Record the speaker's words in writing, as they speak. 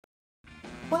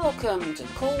Welcome to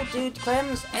Cool Dude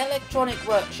Clem's Electronic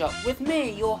Workshop with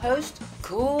me, your host,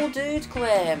 Cool Dude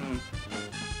Clem.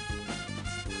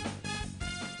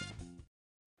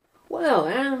 Well,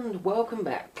 and welcome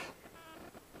back.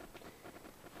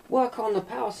 Work on the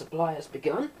power supply has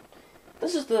begun.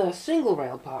 This is the single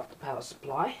rail part of the power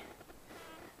supply,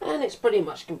 and it's pretty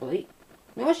much complete.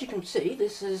 Now, as you can see,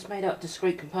 this is made out of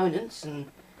discrete components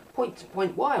and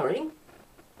point-to-point wiring,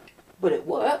 but it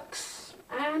works,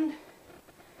 and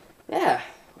yeah,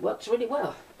 works really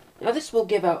well. Now this will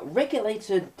give out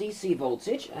regulated DC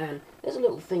voltage, and there's a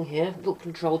little thing here, a little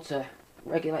control to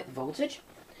regulate the voltage.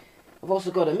 I've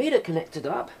also got a meter connected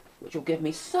up, which will give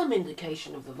me some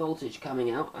indication of the voltage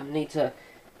coming out. I need to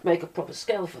make a proper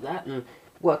scale for that and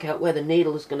work out where the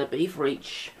needle is going to be for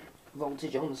each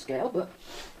voltage on the scale, but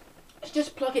let's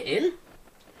just plug it in.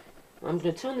 I'm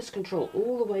going to turn this control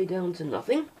all the way down to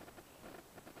nothing.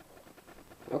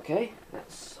 Okay,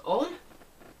 that's on.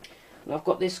 And I've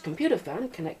got this computer fan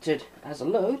connected as a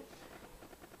load,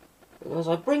 and as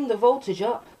I bring the voltage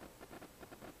up,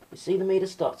 you see the meter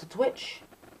start to twitch,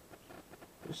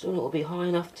 and soon it will be high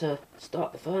enough to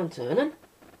start the fan turning.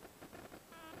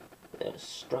 It's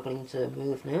struggling to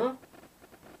move now.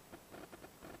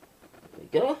 There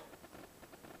we go.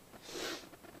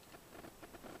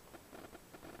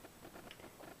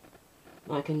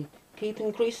 I can keep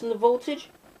increasing the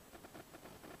voltage.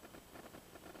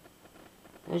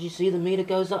 As you see, the meter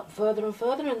goes up further and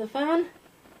further in the fan.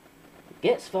 It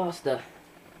gets faster.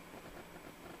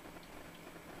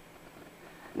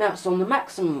 Now it's on the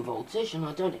maximum voltage, and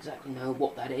I don't exactly know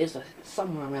what that is. It's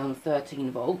somewhere around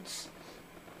 13 volts.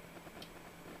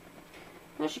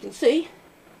 As you can see,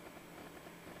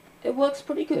 it works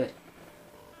pretty good.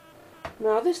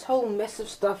 Now this whole mess of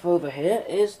stuff over here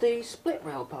is the split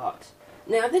rail part.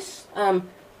 Now this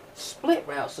split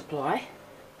rail supply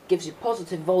gives you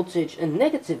positive voltage and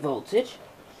negative voltage,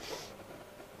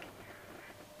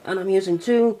 and I'm using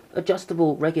two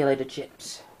adjustable regulator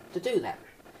chips to do that.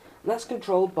 And that's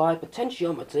controlled by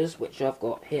potentiometers, which I've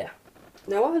got here.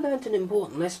 Now I learned an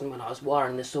important lesson when I was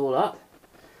wiring this all up,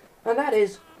 and that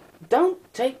is,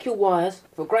 don't take your wires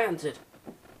for granted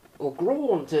or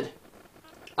granted.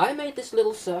 I made this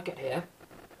little circuit here,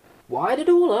 wired it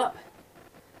all up,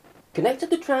 connected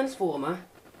the transformer,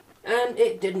 and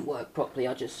it didn't work properly.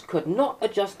 I just could not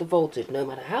adjust the voltage. No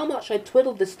matter how much I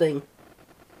twiddled this thing,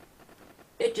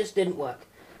 it just didn't work.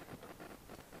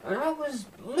 And I was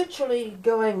literally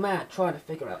going mad trying to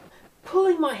figure out,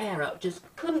 pulling my hair out, just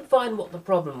couldn't find what the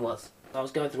problem was. I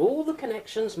was going through all the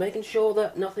connections, making sure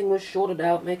that nothing was shorted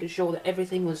out, making sure that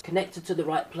everything was connected to the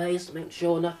right place, making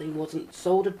sure nothing wasn't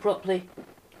soldered properly.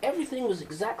 Everything was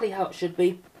exactly how it should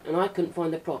be, and I couldn't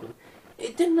find the problem.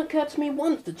 It didn't occur to me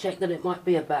once to check that it might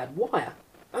be a bad wire.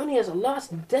 Only as a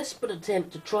last desperate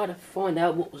attempt to try to find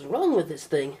out what was wrong with this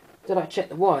thing did I check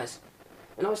the wires.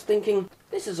 And I was thinking,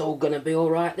 this is all going to be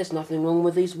alright, there's nothing wrong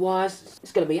with these wires,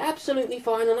 it's going to be absolutely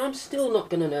fine, and I'm still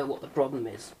not going to know what the problem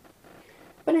is.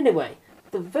 But anyway,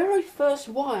 the very first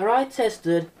wire I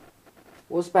tested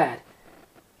was bad,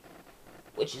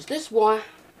 which is this wire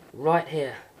right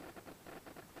here.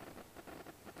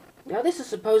 Now this is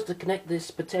supposed to connect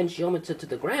this potentiometer to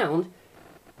the ground,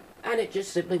 and it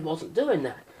just simply wasn't doing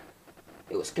that.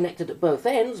 It was connected at both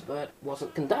ends, but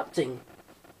wasn't conducting.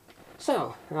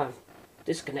 So, I've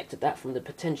disconnected that from the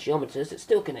potentiometers. It's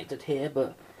still connected here,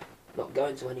 but not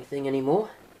going to anything anymore.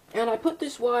 And I put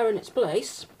this wire in its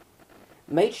place,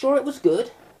 made sure it was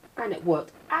good, and it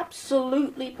worked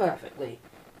absolutely perfectly.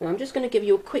 Now I'm just going to give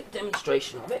you a quick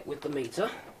demonstration of it with the meter.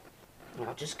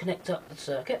 I'll just connect up the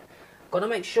circuit. Got to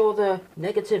make sure the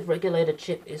negative regulator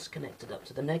chip is connected up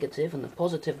to the negative and the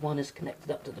positive one is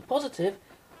connected up to the positive,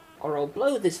 or I'll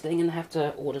blow this thing and have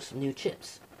to order some new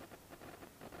chips.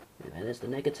 There's the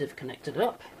negative connected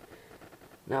up.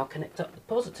 Now I'll connect up the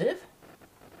positive.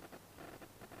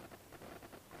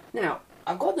 Now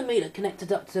I've got the meter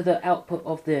connected up to the output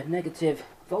of the negative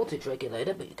voltage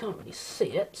regulator, but you can't really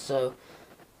see it, so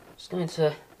I'm just going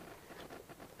to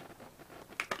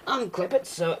unclip it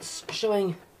so it's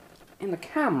showing in the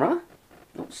camera.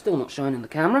 Oh, still not showing in the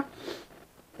camera.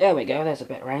 There we go, there's a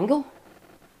better angle.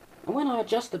 And when I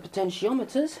adjust the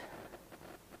potentiometers,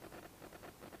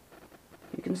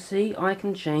 you can see I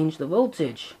can change the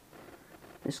voltage.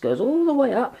 This goes all the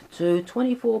way up to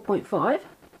 24.5.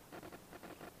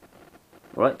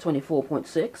 Right,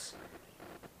 24.6.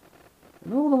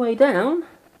 And all the way down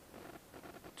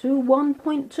to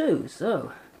 1.2.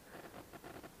 So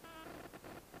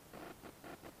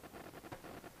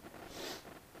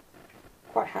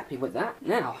quite happy with that.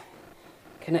 Now,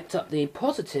 connect up the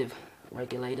positive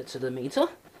regulator to the meter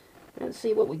and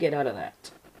see what we get out of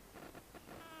that.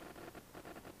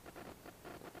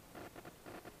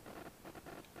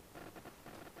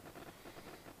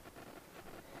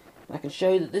 I can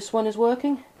show you that this one is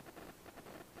working.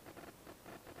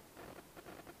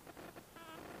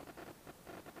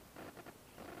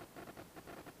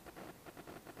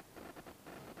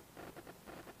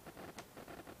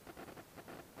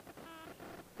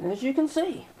 As you can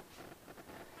see.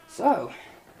 So,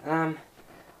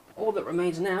 all that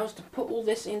remains now is to put all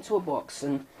this into a box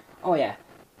and, oh yeah,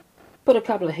 put a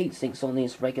couple of heat sinks on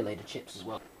these regulator chips as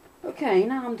well. Okay,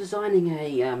 now I'm designing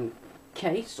a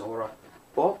case or a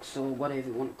box or whatever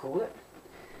you want to call it.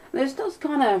 This does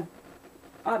kind of,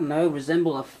 I don't know,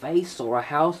 resemble a face or a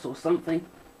house or something.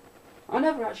 I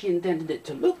never actually intended it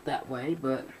to look that way,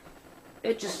 but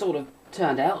it just sort of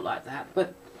turned out like that.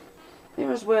 But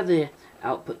here is where the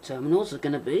output terminals are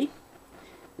going to be.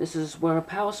 This is where a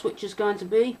power switch is going to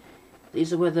be.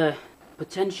 These are where the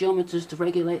potentiometers to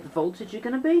regulate the voltage are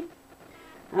going to be.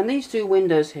 And these two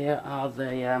windows here are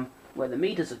the where the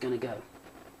meters are going to go.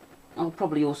 I'll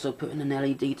probably also put in an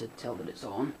LED to tell that it's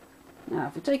on. Now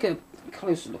if we take a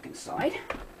closer look inside,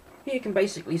 here you can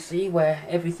basically see where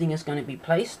everything is going to be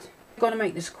placed. I've got to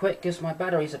make this quick because my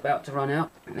battery's about to run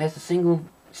out. There's the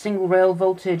single rail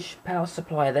voltage power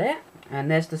supply there, and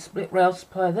there's the split rail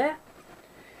supply there.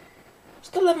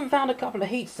 Still haven't found a couple of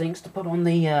heat sinks to put on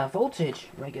the voltage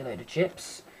regulator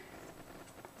chips.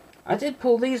 I did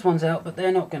pull these ones out, but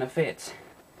they're not going to fit.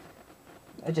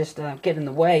 They just get in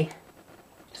the way,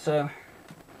 so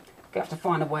I have to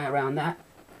find a way around that.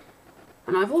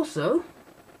 And I've also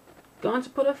going to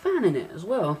put a fan in it as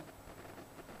well.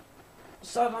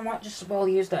 So I might just as well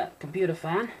use that computer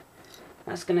fan.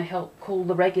 That's going to help cool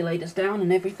the regulators down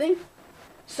and everything.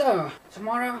 So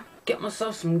tomorrow, get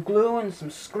myself some glue and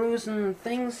some screws and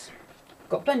things.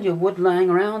 Got plenty of wood laying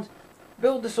around.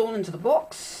 Build this all into the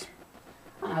box.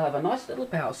 And I'll have a nice little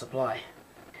power supply.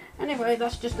 Anyway,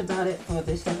 that's just about it for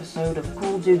this episode of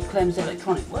Cool Dude Clem's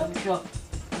Electronic Workshop.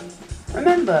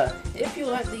 Remember, if you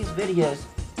like these videos,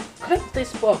 click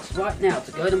this box right now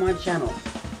to go to my channel.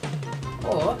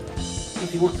 Or,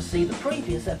 if you want to see the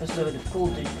previous episode of Cool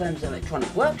Dude Clem's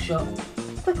Electronic Workshop,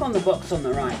 click on the box on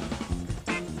the right.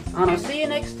 And I'll see you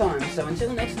next time, so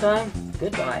until next time,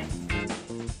 goodbye.